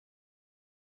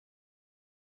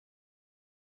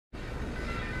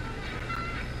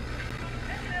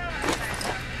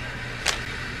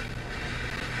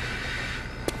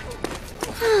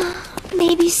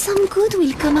some good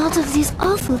will come out of this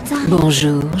awful time.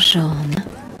 Bonjour, Sean.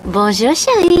 Bonjour,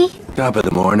 chérie. Top of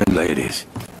the morning, ladies.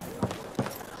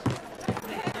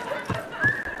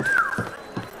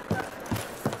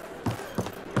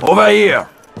 Over here!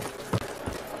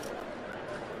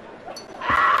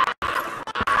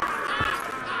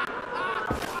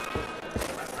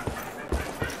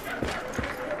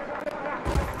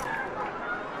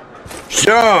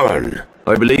 Sean!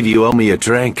 I believe you owe me a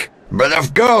drink. But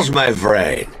of course, my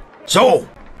friend. So,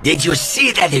 did you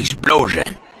see that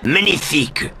explosion?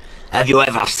 Magnifique. Have you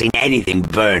ever seen anything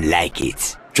burn like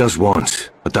it? Just once,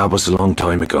 but that was a long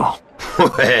time ago.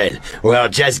 Well, we're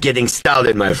just getting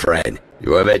started, my friend.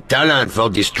 You have a talent for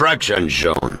destruction,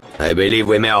 Sean. I believe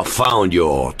we may have found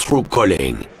your true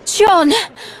calling. Sean!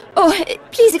 Oh,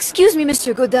 please excuse me,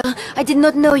 Monsieur Godin. I did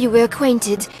not know you were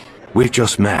acquainted. We've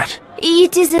just met.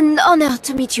 It is an honor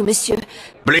to meet you, monsieur.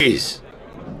 Please,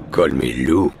 call me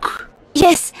Luke.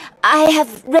 Yes, I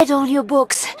have read all your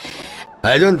books.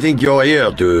 I don't think you're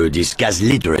here to discuss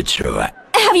literature.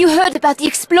 Have you heard about the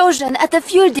explosion at the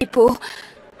fuel depot?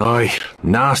 Aye,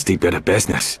 nasty bit of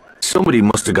business. Somebody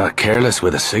must have got careless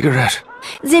with a cigarette.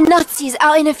 The Nazis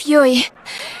are in a fury.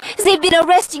 They've been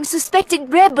arresting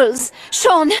suspected rebels.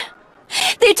 Sean,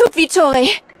 they took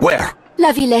Vittore. Where?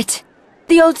 La Villette.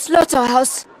 The old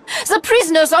slaughterhouse. The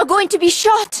prisoners are going to be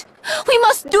shot. We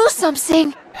must do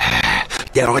something.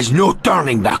 There is no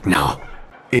turning back now.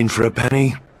 In for a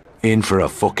penny, in for a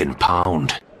fucking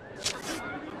pound.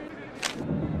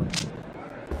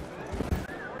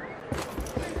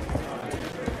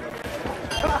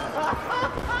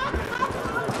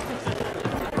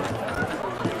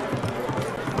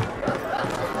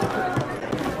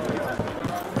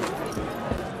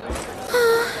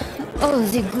 Oh,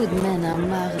 the good men are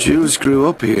married. Jews grew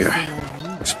up here.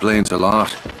 Explains a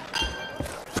lot.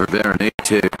 For Berenice,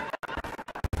 too.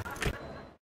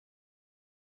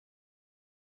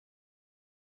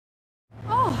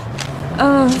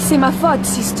 C'est ma faute,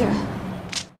 sister.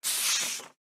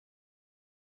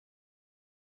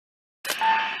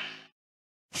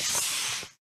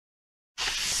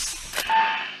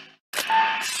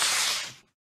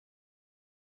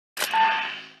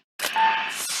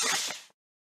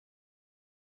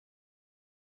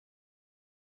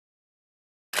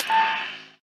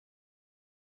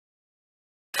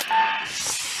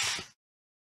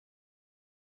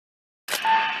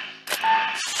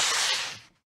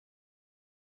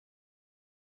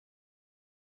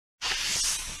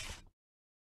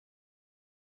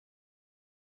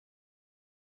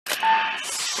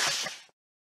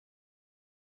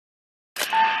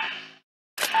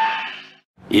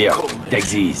 Here, take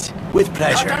these. With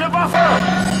pleasure.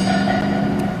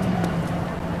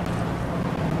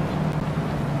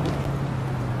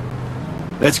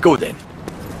 Let's go then.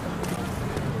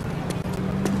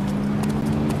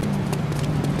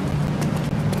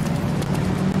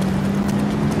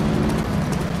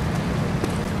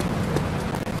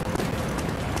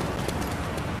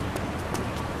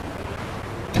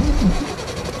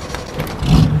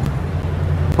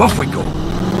 Off we go.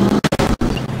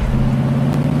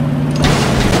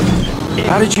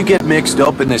 How did you get mixed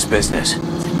up in this business?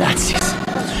 The Nazis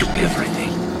took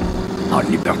everything. Our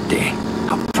liberty,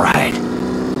 our pride.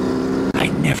 I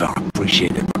never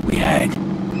appreciated what we had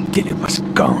till it was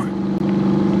gone.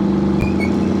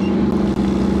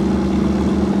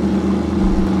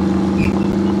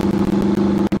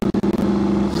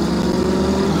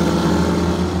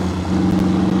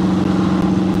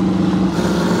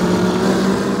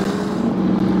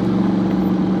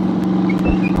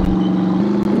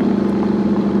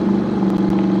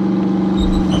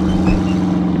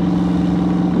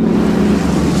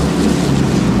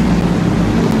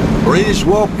 British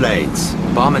warplanes.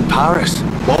 Bombing Paris?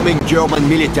 Bombing German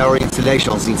military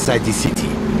installations inside the city.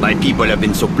 My people have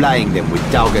been supplying them with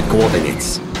target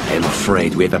coordinates. I'm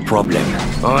afraid we have a problem.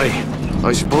 Aye.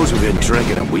 I suppose we've been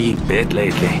drinking a wee bit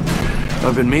lately.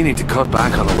 I've been meaning to cut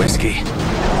back on the whiskey.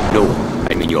 No,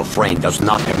 I mean your friend does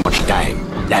not have much time.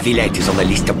 La Villette is on the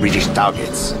list of British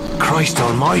targets. Christ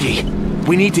almighty!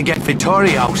 We need to get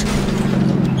Vittore out!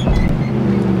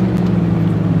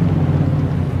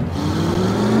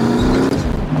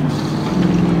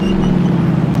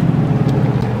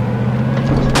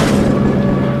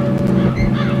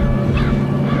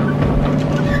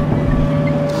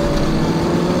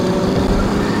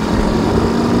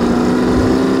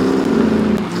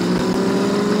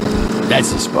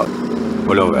 That's the spot.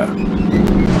 Pull over.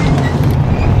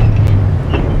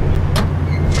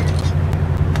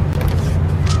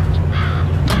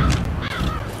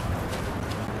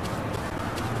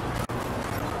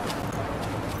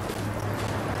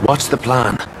 What's the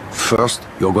plan? First,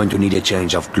 you're going to need a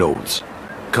change of clothes.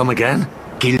 Come again?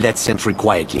 Kill that sentry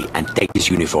quietly and take his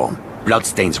uniform.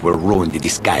 Bloodstains will ruin the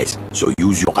disguise, so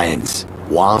use your hands.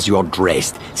 Once you're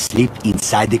dressed, slip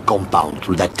inside the compound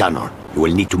through that tunnel. You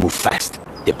will need to move fast.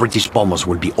 The British bombers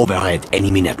will be overhead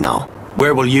any minute now.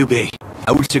 Where will you be?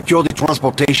 I will secure the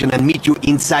transportation and meet you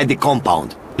inside the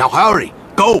compound. Now hurry!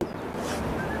 Go!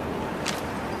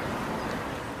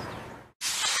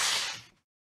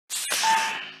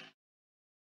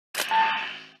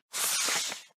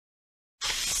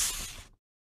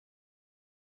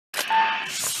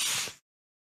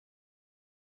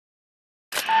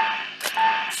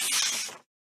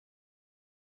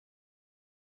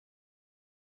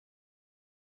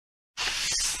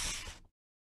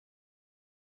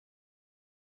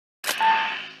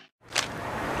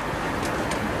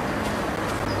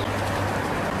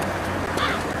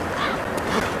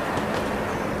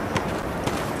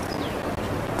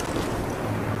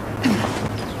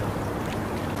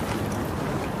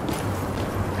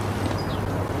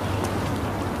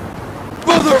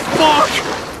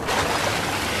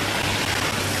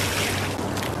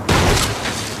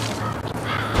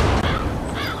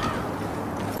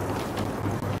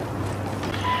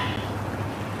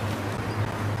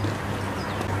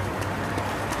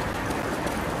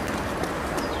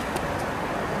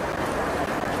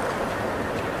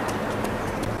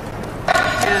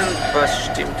 Was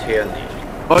stimmt hier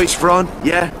nicht? Euch, Fron,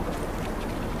 yeah?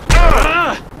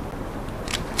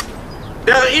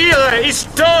 Der Ire ist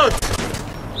tot!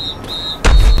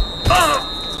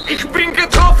 Ich bin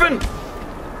getroffen!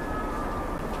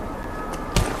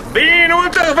 Bin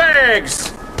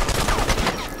unterwegs!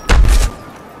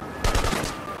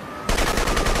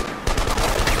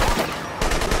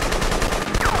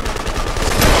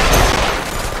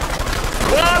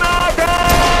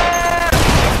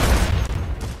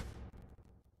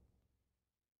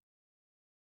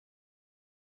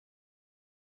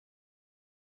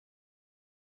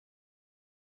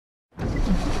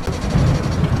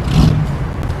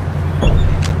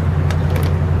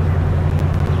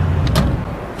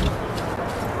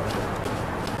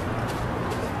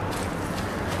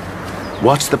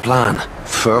 What's the plan?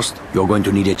 First, you're going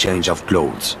to need a change of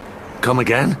clothes. Come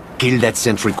again? Kill that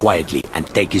sentry quietly and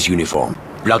take his uniform.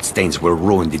 Bloodstains will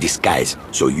ruin the disguise,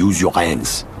 so use your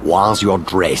hands. Once you're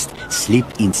dressed,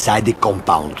 slip inside the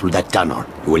compound through that tunnel.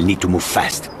 You will need to move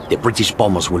fast. The British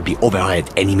bombers will be overhead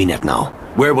any minute now.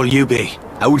 Where will you be?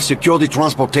 I will secure the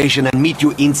transportation and meet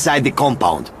you inside the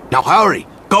compound. Now hurry!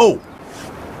 Go!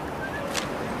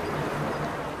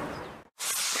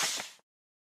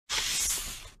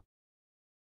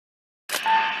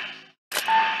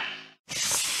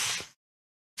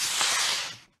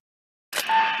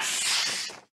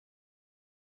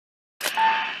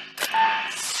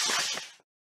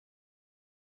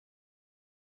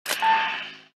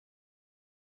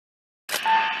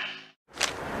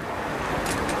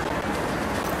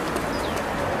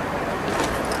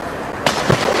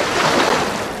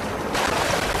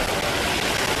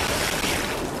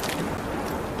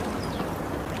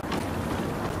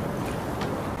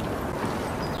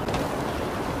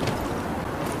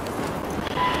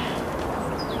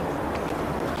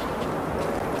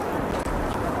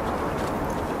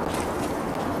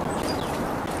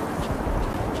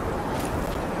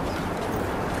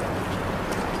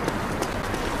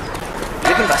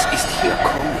 Irgendwas ist hier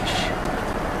komisch.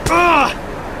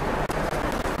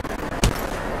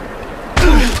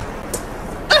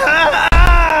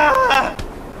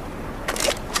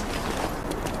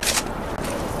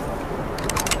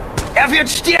 Er wird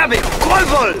sterben!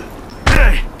 Grolwoll!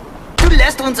 Du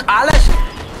lässt uns alles...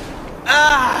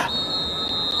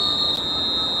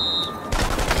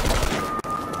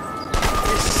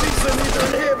 Ich schieße nie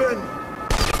daneben!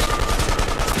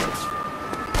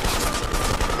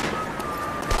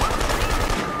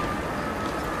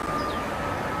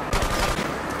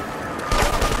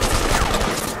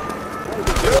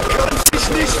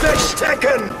 Nicht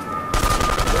verstecken!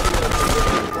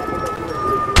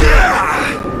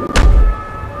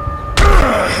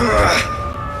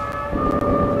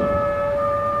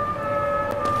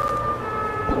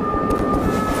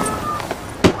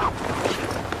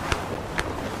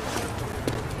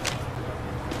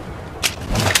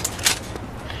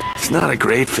 It's not a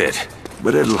great fit,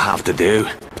 but it'll have to do.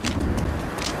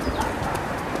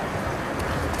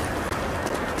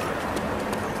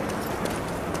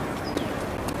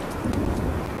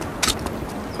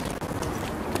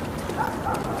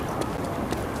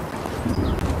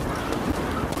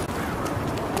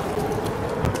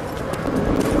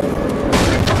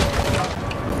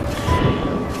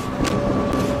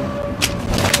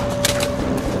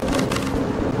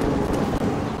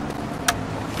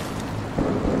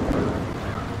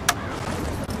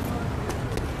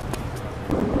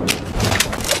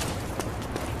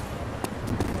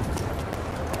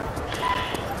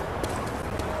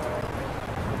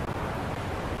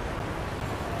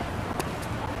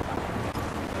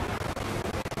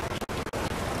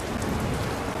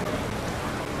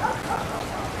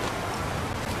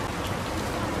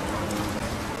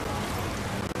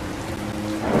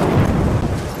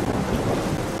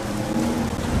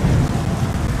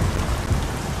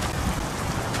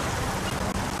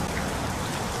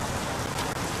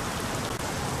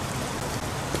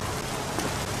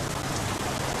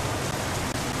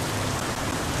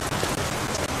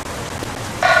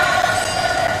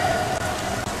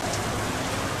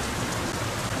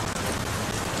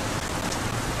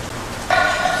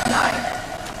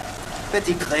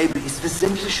 Betty Gräbe ist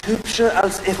wesentlich hübscher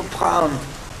als ihre Braun.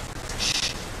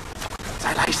 Sch,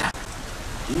 sei leiser.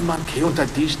 Niemand geht unter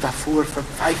dich davor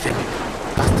verpfeifen,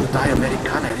 dass du die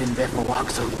Amerikanerin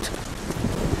bevorzugt.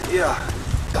 Ja,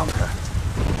 danke.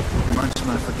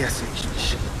 Manchmal vergesse ich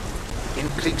mich.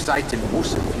 In Kriegszeiten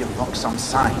müssen wir wachsam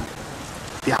sein.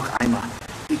 Wie auch einmal,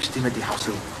 ich stimme die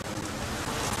Hausruhe.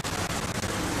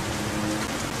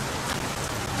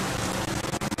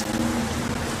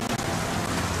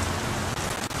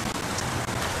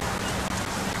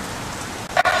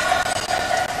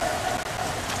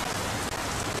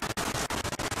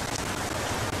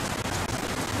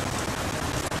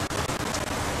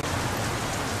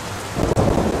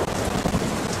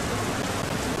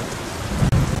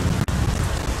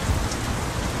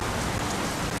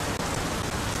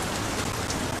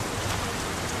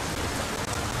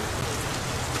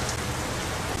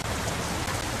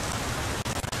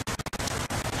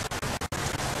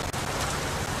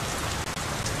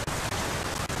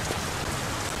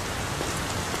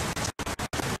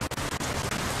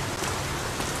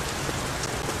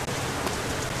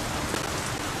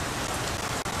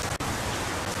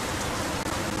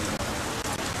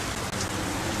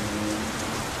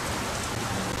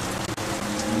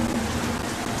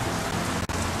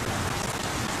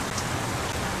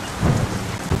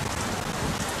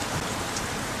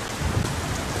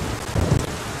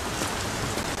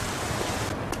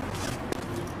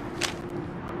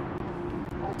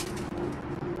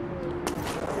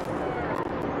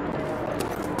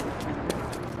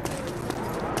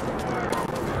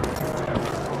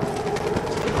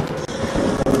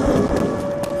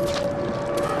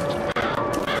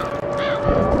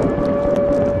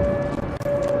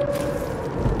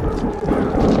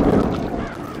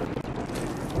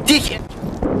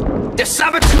 The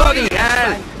Saboteur!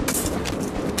 Yeah.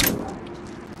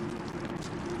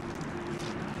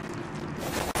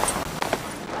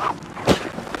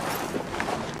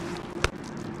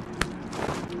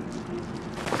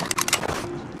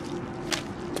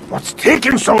 What's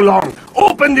taking so long?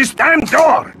 Open this damn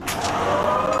door!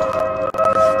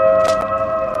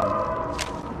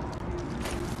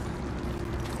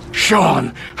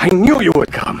 Sean, I knew you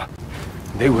would come.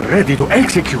 They were ready to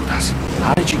execute us.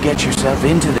 How did you get yourself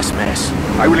into this mess?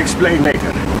 I will explain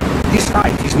later. This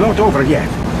fight is not over yet.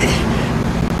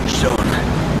 Son,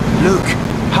 look,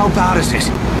 how bad is it?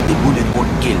 The bullet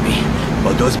won't kill me,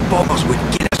 but those bombers will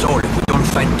kill us all if we don't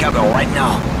find cover right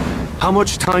now. How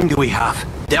much time do we have?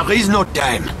 There is no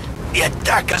time. The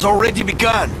attack has already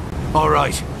begun. All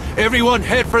right, everyone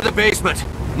head for the basement.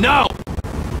 Now!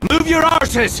 Move your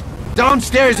arses!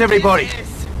 Downstairs, everybody!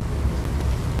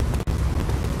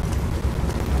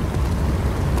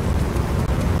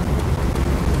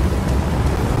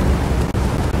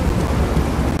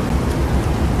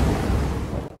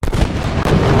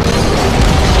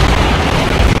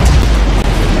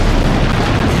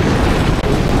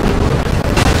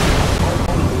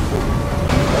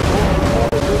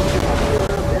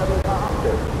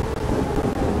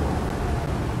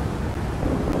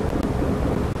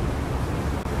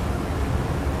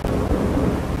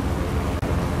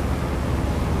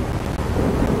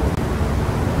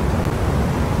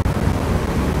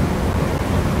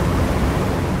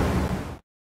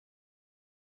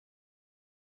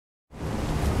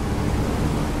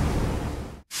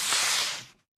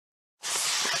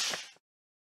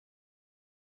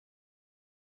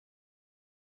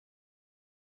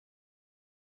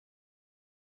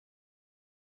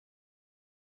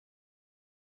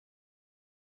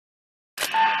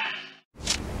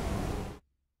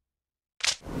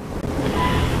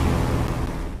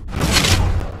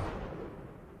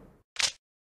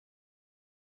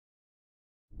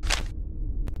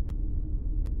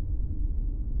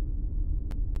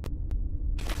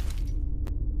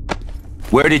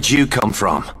 Where did you come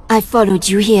from? I followed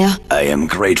you here. I am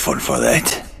grateful for that.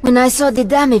 When I saw the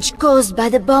damage caused by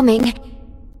the bombing,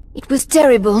 it was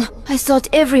terrible. I thought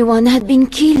everyone had been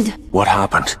killed. What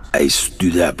happened? I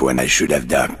stood up when I should have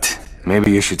ducked.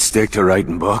 Maybe you should stick to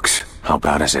writing books. How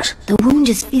bad is it? The wound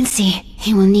is filthy.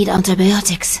 He will need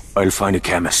antibiotics. I'll find a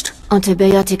chemist.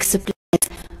 Antibiotic supplies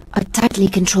are tightly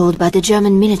controlled by the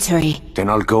German military. Then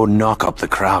I'll go knock up the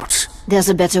Krauts. There's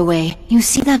a better way. You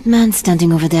see that man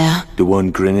standing over there? The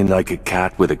one grinning like a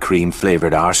cat with a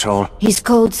cream-flavored arsehole? He's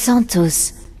called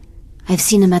Santos. I've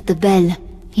seen him at the Bell.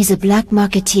 He's a black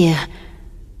marketeer.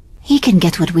 He can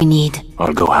get what we need.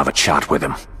 I'll go have a chat with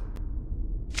him.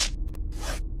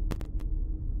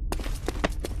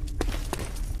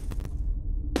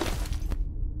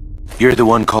 You're the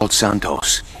one called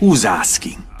Santos. Who's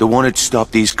asking? The one that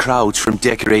stopped these crowds from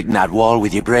decorating that wall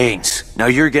with your brains. Now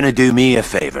you're gonna do me a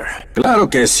favor. Claro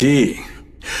que sí.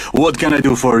 What can I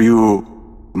do for you,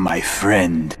 my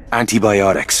friend?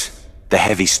 Antibiotics. The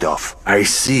heavy stuff. I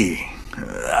see.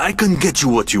 I can get you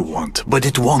what you want, but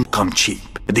it won't come cheap.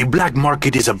 The black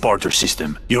market is a barter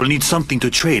system. You'll need something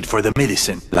to trade for the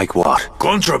medicine. Like what?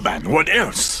 Contraband, what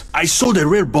else? I sold a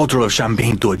rare bottle of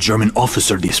champagne to a German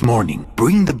officer this morning.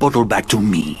 Bring the bottle back to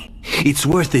me. It's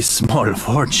worth a small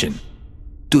fortune.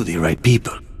 To the right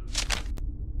people.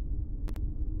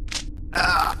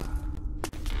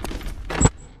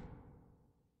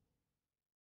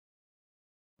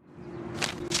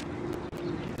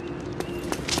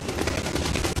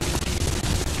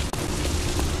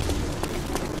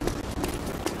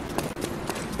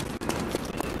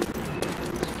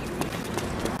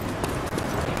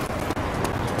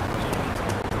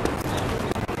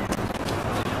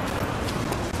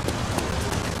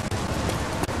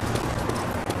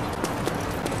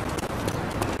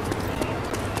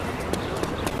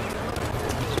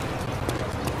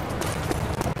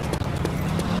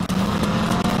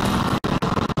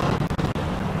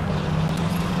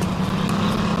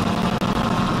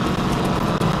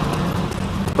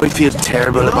 I feel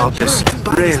terrible about this,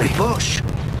 really.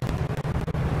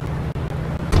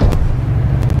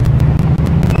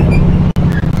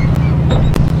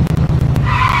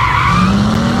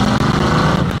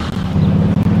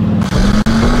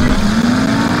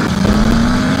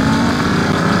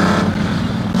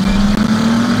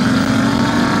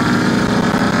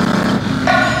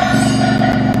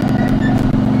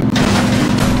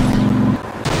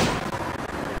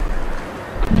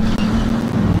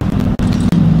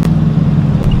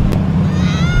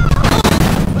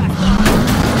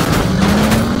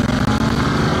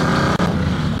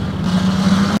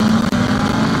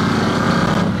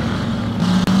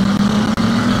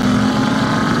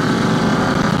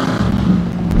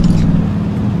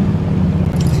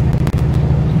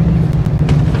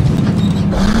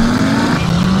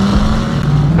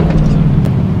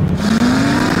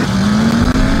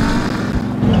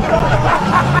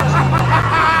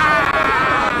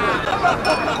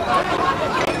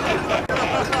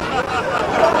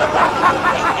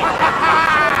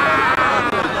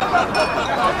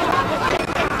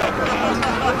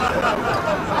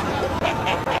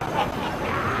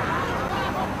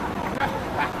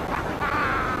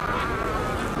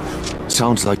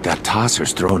 Sounds like that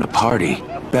tosser's throwing a party.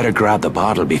 Better grab the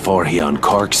bottle before he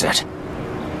uncorks it.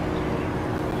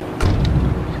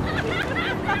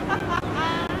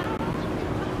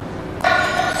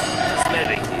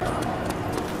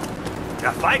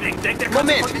 Der Feigling denkt,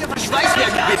 Moment, ich weiß, wer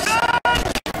du bist.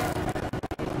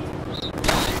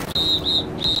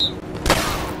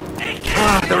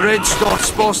 The red stuff's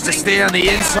supposed to stay on the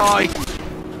inside.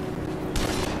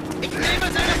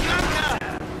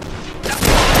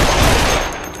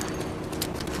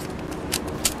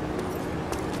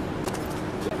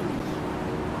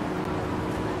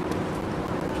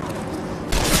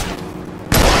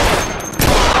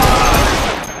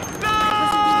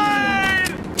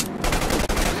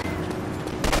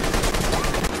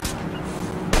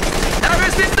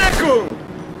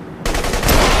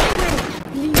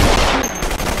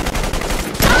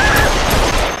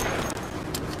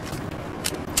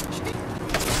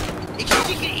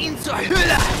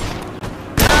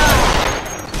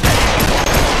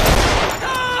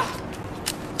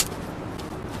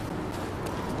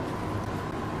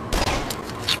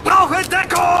 brauche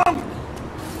Deckung!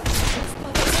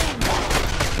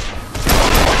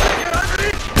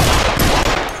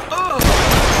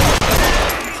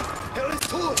 Er ist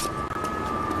tot!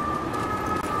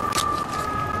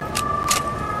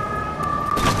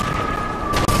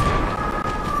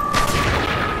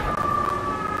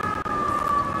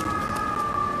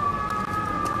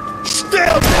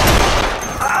 Stirb!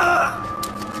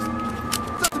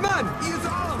 Das Mann! He is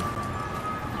armed!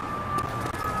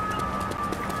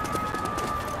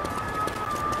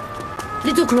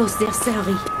 Little close there,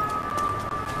 sorry.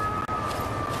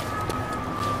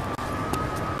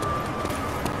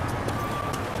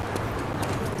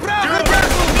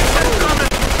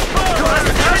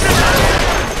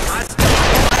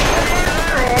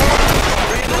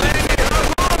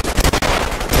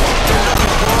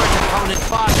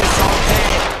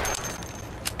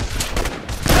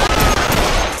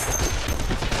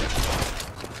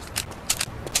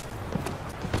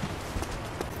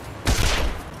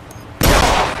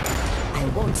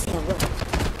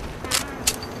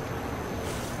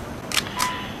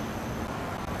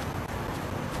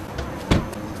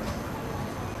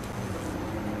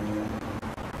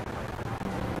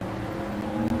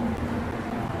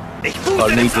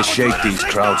 I'll need to shake these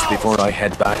crowds before I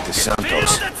head back to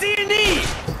Santos.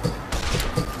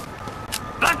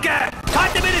 Flanke!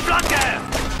 Halte mir die Flanke!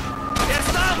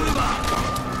 Jetzt darüber!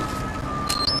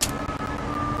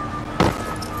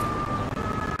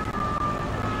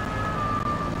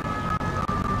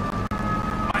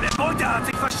 Meine Beute hat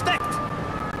sich versteckt!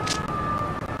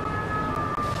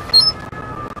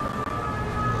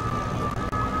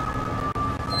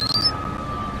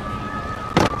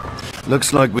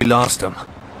 Looks like we lost him.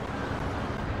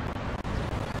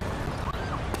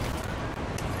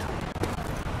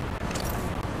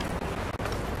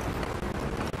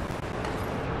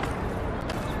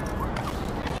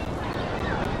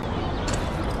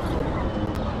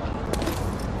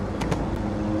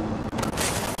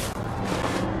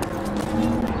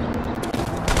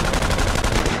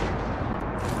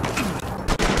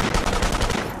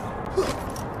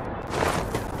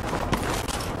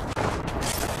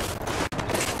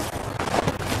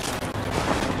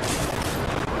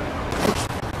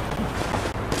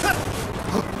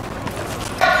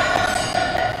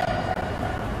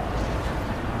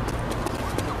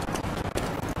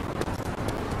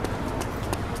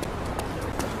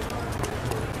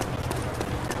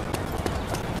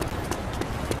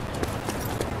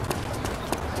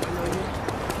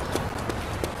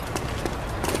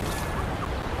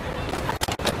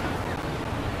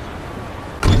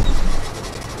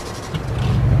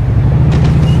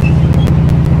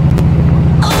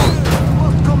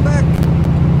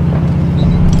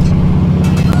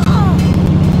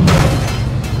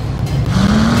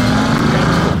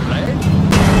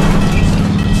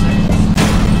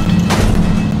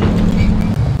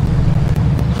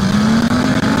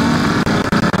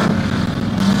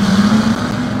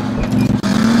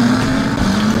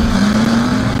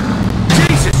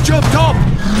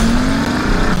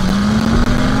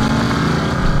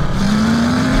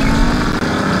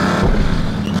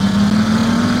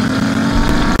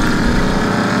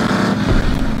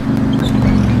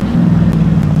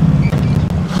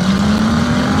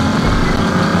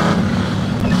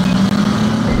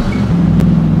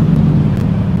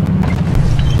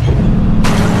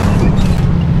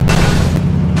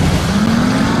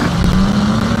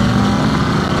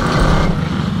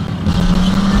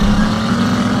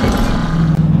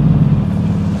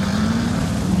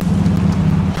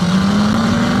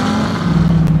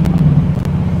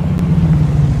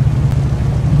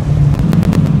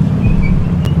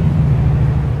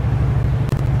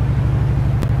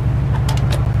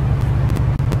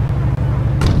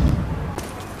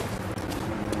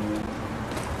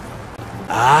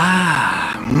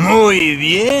 Muy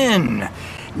bien.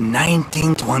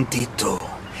 1922.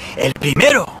 El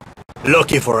primero.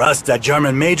 Lucky for us, that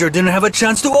German major didn't have a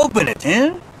chance to open it,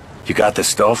 eh? You got the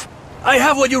stuff? I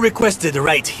have what you requested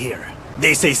right here.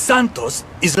 They say Santos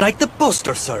is like the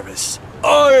postal service.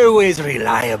 Always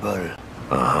reliable.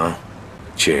 Uh-huh.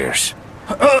 Cheers.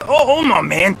 Un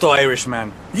momento,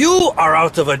 Irishman. You are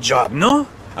out of a job, no?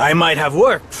 I might have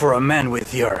work for a man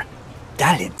with your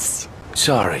talents.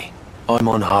 Sorry, I'm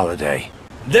on holiday.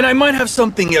 Then I might have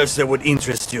something else that would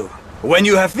interest you. When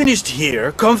you have finished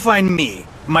here, come find me.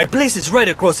 My place is right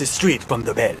across the street from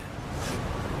the Bell.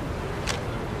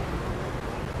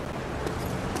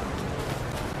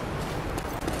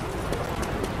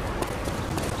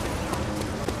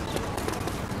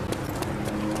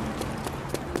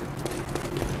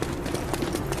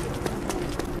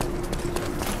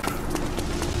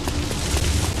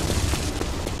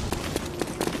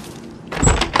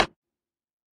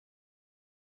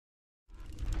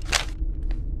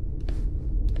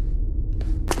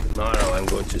 Tomorrow I'm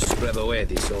going to scrub away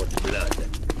this old blood.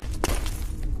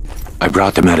 I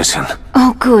brought the medicine.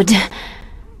 Oh, good.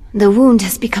 The wound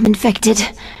has become infected.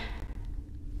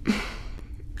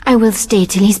 I will stay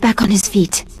till he's back on his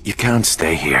feet. You can't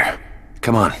stay here.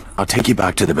 Come on, I'll take you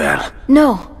back to the Bell.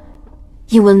 No,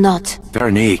 you will not.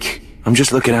 Veronique, I'm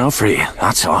just looking out for you,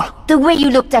 that's all. The way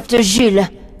you looked after Jules.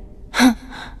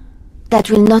 That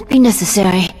will not be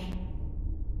necessary.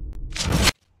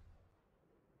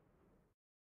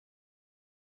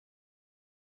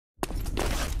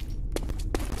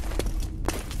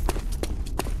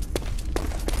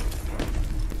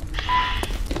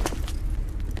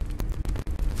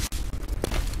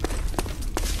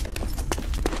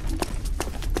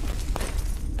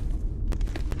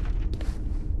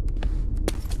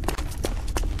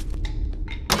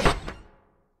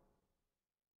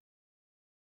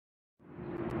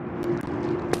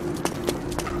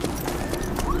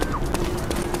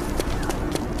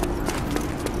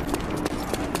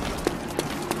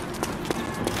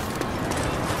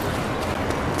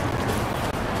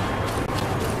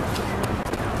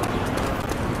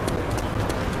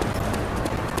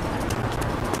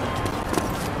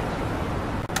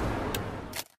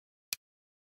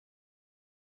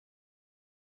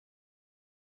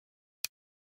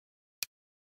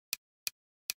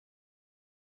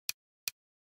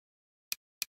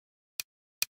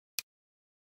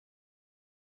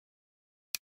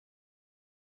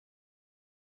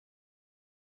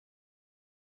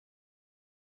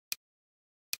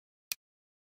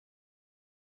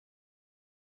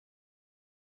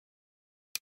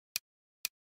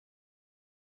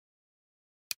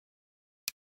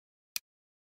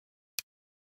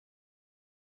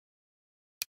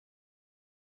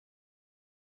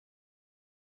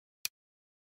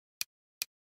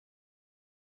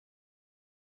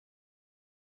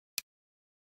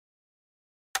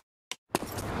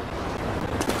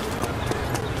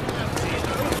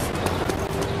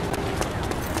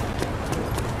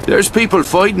 There's people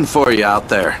fighting for you out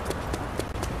there.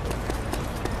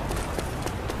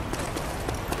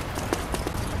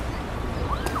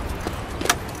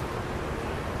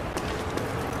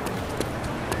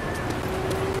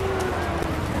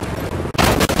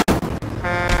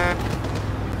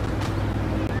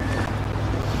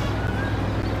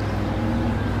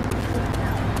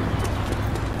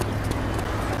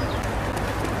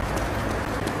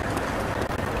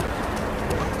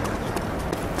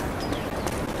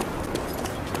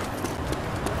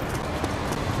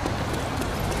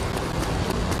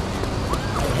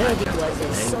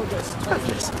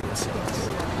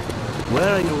 Where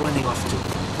are you running off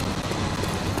to?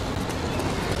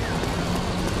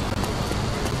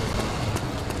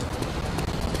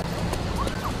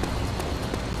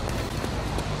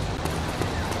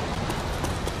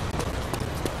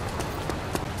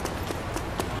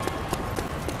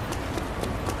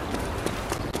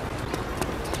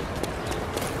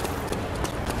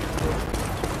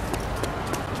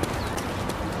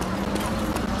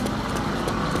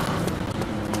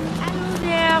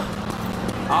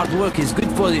 Hard work is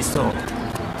good for the soul.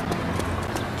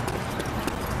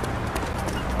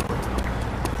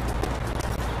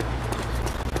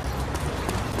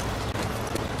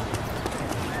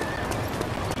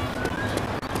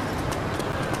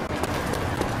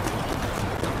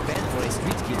 Bad for a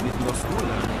street kid with no school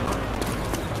learning.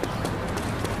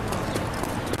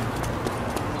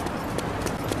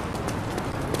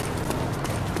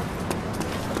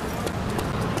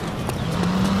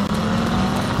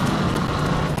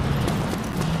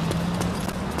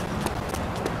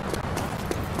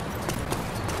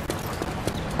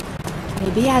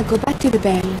 Maybe I'll go back to the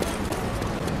bell.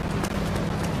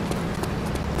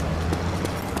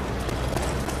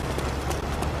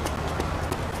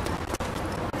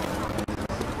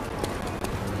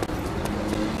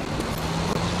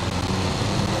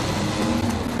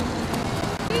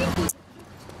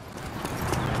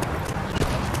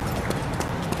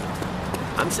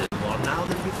 I'm selling more now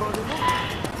than before the war.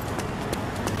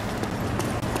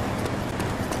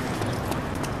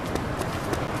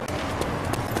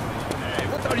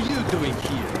 What are you doing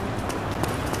here?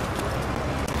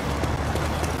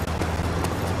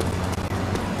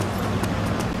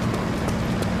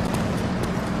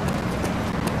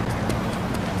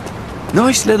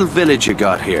 Nice little village you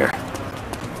got here.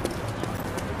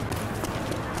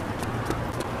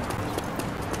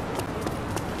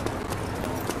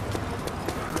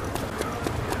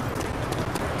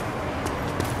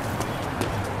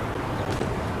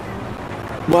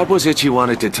 What was it you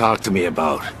wanted to talk to me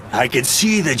about? I can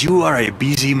see that you are a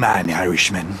busy man,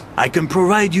 Irishman. I can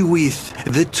provide you with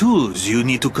the tools you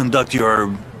need to conduct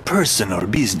your personal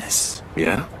business.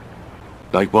 Yeah?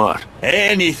 Like what?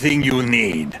 Anything you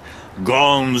need.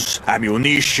 Guns,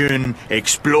 ammunition,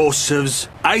 explosives.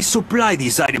 I supply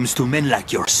these items to men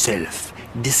like yourself,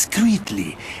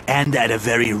 discreetly, and at a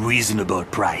very reasonable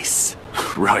price.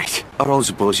 Right. I don't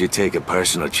suppose you take a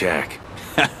personal check.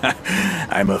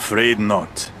 I'm afraid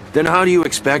not. Then how do you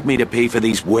expect me to pay for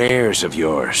these wares of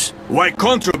yours? Why,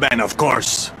 contraband, of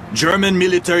course. German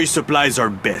military supplies are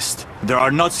best. There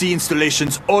are Nazi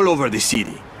installations all over the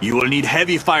city. You will need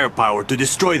heavy firepower to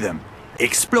destroy them.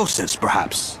 Explosives,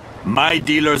 perhaps. My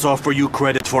dealers offer you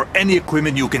credit for any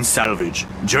equipment you can salvage.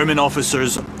 German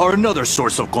officers are another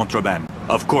source of contraband.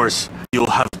 Of course,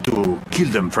 you'll have to kill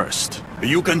them first.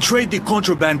 You can trade the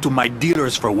contraband to my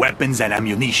dealers for weapons and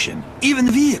ammunition, even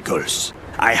vehicles.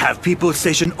 I have people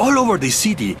stationed all over the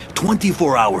city,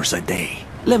 24 hours a day.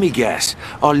 Let me guess.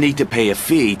 I'll need to pay a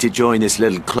fee to join this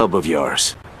little club of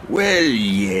yours. Well,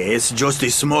 yes, just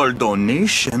a small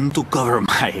donation to cover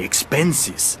my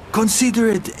expenses. Consider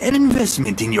it an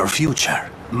investment in your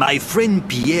future. My friend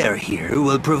Pierre here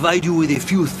will provide you with a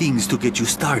few things to get you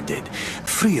started.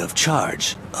 Free of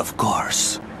charge, of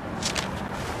course.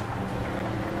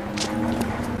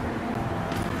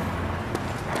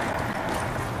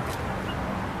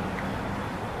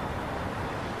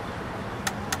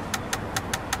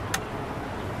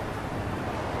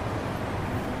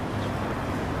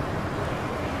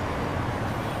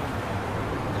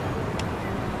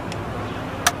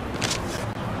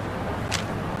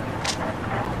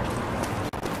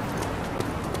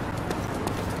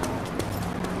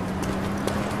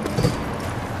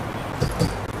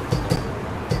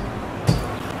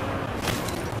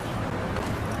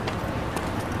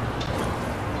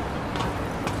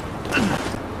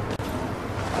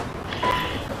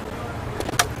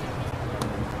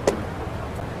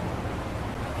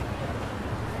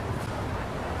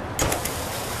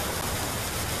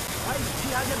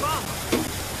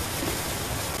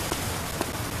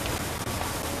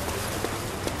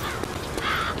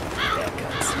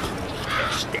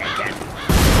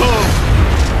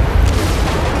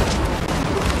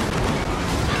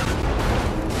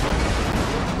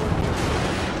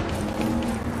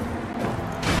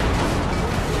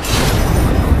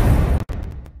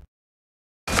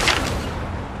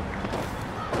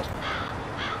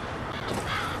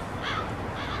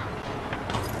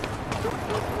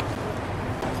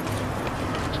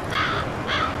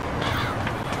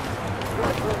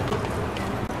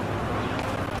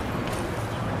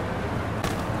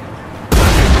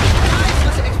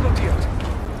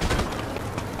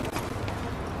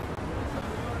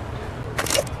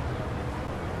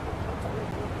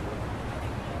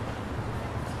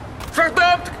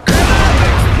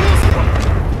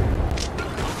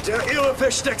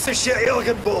 versteckt sich hier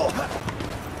irgendwo.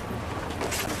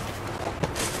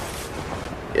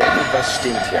 Irgendwas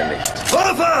stimmt hier nicht.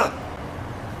 Papa!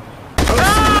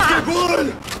 Hast du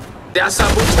mich Der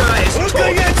Saboteur ist tot?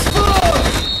 tot! Jetzt vor!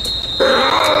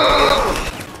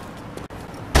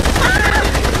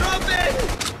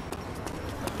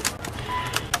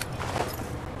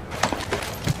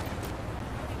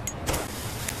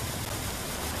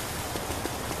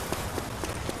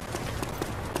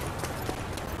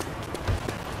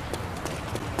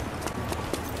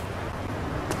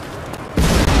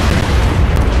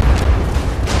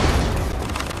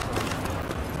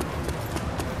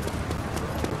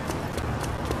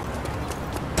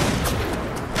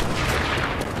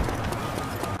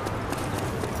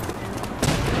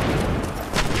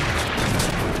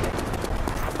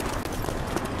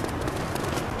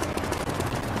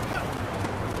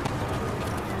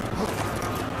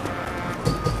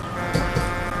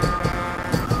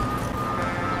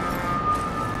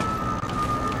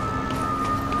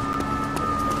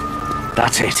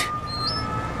 That's it.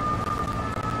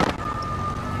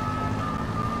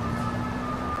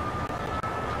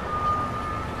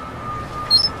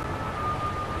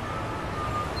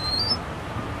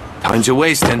 Time's a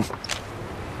wasting.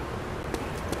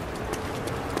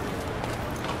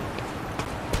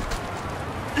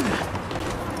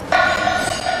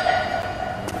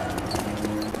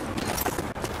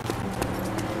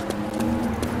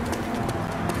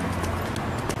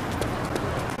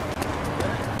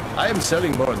 I am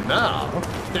selling more now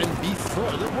than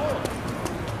before the war.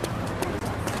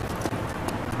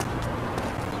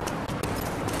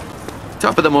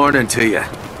 Top of the morning to you.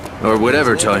 Or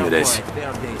whatever time it is.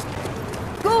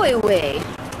 Go away.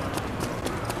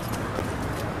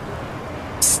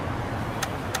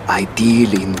 I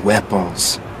deal in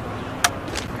weapons.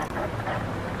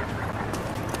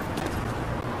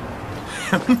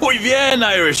 Muy bien,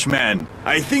 Irishman.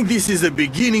 I think this is the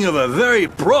beginning of a very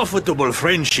profitable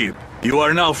friendship. You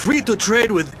are now free to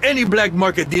trade with any black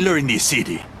market dealer in this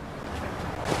city.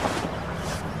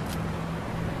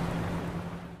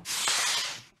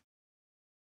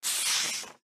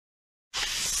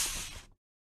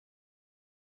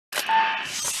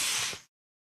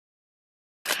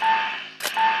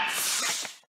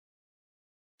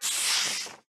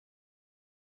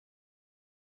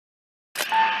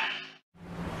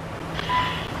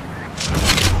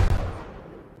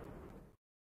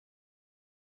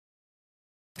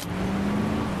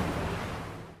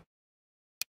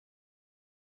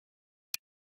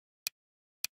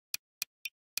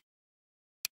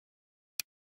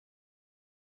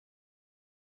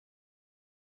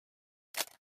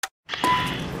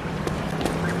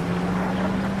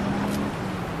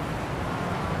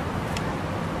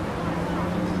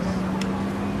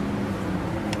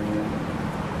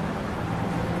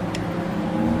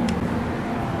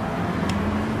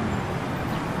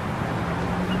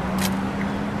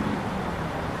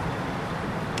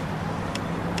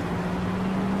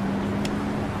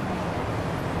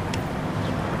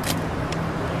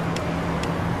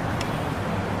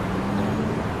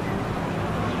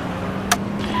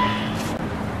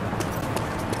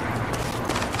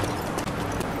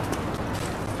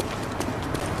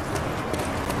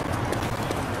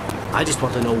 I just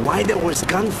want to know why there was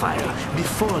gunfire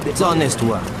before the... It's honest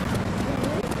work.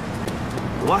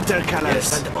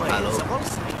 Watercolors Yes. and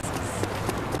oils.